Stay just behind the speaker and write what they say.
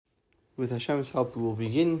With Hashem's help, we will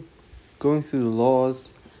begin going through the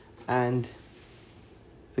laws and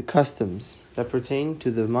the customs that pertain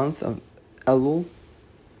to the month of Elul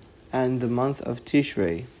and the month of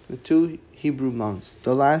Tishrei, the two Hebrew months,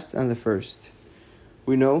 the last and the first.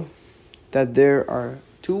 We know that there are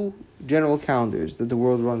two general calendars that the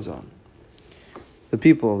world runs on. The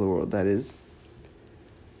people of the world, that is.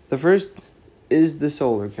 The first is the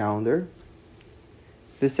solar calendar,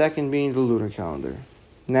 the second being the lunar calendar.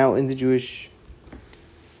 Now, in the Jewish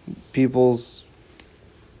people's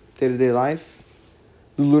day-to-day life,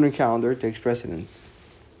 the lunar calendar takes precedence.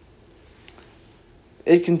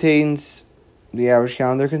 The average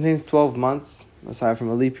calendar contains 12 months. Aside from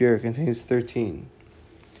a leap year, it contains 13.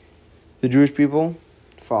 The Jewish people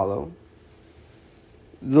follow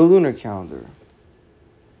the lunar calendar.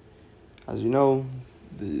 As you know,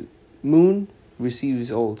 the moon receives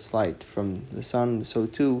all its light from the sun, so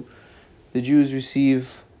too the Jews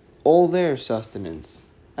receive all their sustenance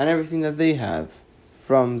and everything that they have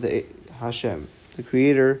from the Hashem, the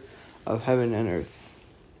creator of heaven and earth.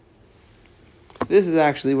 This is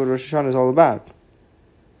actually what Rosh Hashanah is all about.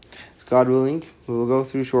 As God willing, we will go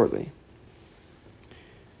through shortly.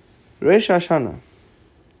 Rosh Hashanah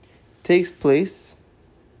takes place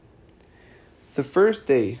the first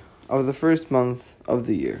day of the first month of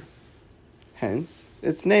the year. Hence,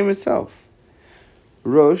 its name itself.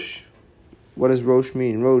 Rosh. What does Rosh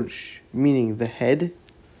mean? Rosh meaning the head,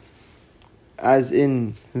 as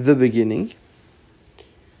in the beginning.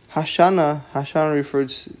 Hashanah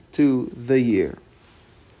refers to the year.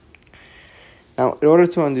 Now, in order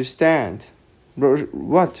to understand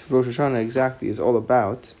what Rosh Hashanah exactly is all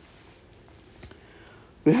about,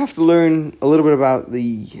 we have to learn a little bit about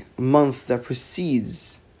the month that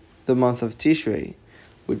precedes the month of Tishrei,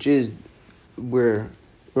 which is where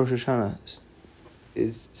Rosh Hashanah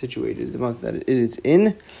is situated, the month that it is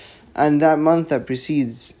in, and that month that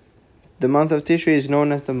precedes the month of Tishrei is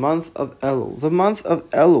known as the month of Elul. The month of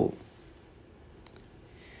Elul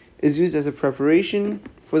is used as a preparation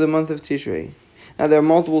for the month of Tishrei. Now, there are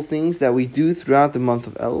multiple things that we do throughout the month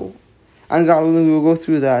of Elul, and God willing, we will go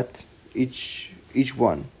through that each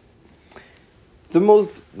one. The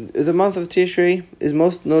month of Tishrei is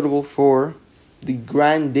most notable for the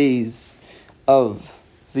grand days of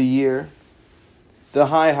the year, the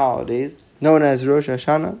high holidays, known as Rosh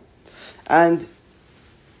Hashanah, and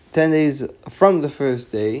 10 days from the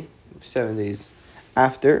first day, 7 days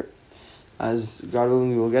after, as God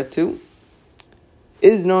willing we will get to,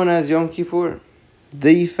 is known as Yom Kippur,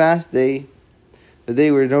 the fast day, the day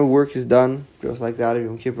where no work is done, just like that of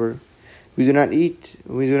Yom Kippur. We do not eat,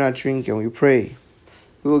 we do not drink, and we pray.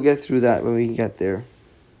 We will get through that when we get there.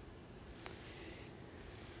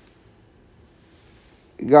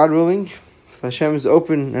 God willing, with Hashem's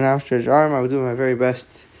open and outstretched arm, I will do my very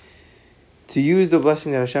best to use the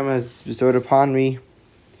blessing that Hashem has bestowed upon me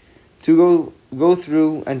to go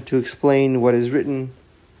through and to explain what is written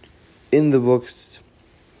in the books,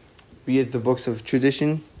 be it the books of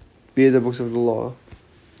tradition, be it the books of the law,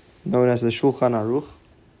 known as the Shulchan Aruch.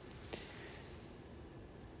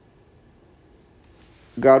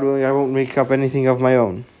 God willing, I won't make up anything of my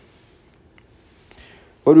own.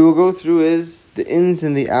 What we will go through is the ins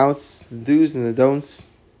and the outs, the do's and the don'ts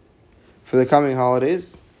for the coming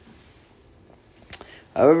holidays.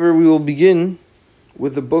 However, we will begin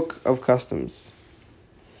with the Book of Customs,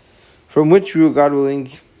 from which we will, God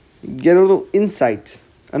willing, get a little insight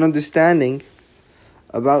and understanding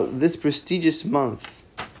about this prestigious month,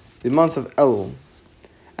 the month of Elul,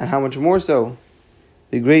 and how much more so,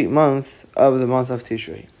 the great month of the month of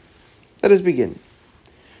Tishrei. Let us begin.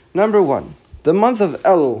 Number 1. The month of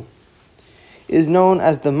Elul is known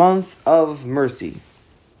as the month of mercy.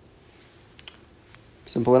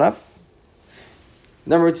 Simple enough.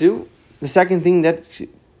 Number 2, the second thing that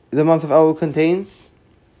the month of Elul contains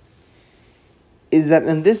is that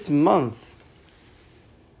in this month,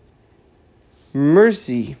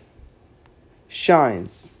 mercy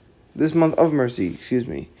shines. This month of mercy,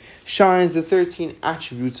 shines the 13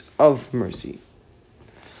 attributes of mercy.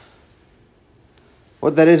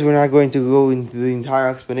 What that is, we're not going to go into the entire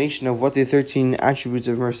explanation of what the 13 attributes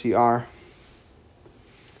of mercy are.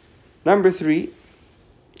 Number 3,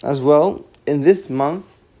 as well, in this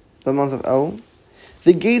month, the month of Elul,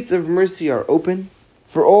 the gates of mercy are open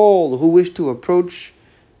for all who wish to approach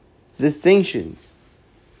the sanctions,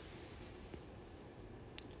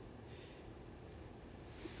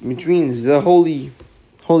 which means the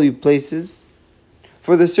holy places,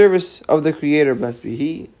 for the service of the Creator, blessed be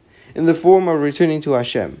He, in the form of returning to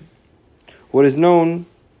Hashem, what is known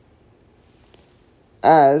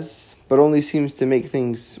as, but only seems to make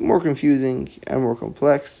things more confusing and more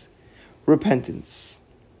complex, repentance.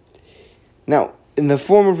 Now, in the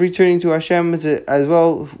form of returning to Hashem as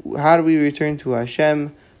well, how do we return to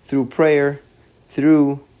Hashem? Through prayer,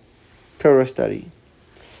 through Torah study.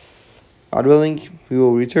 God willing, we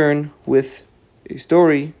will return with a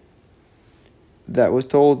story that was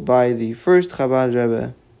told by the first Chabad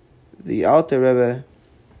Rebbe, the Alter Rebbe,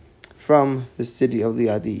 from the city of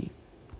Liadi.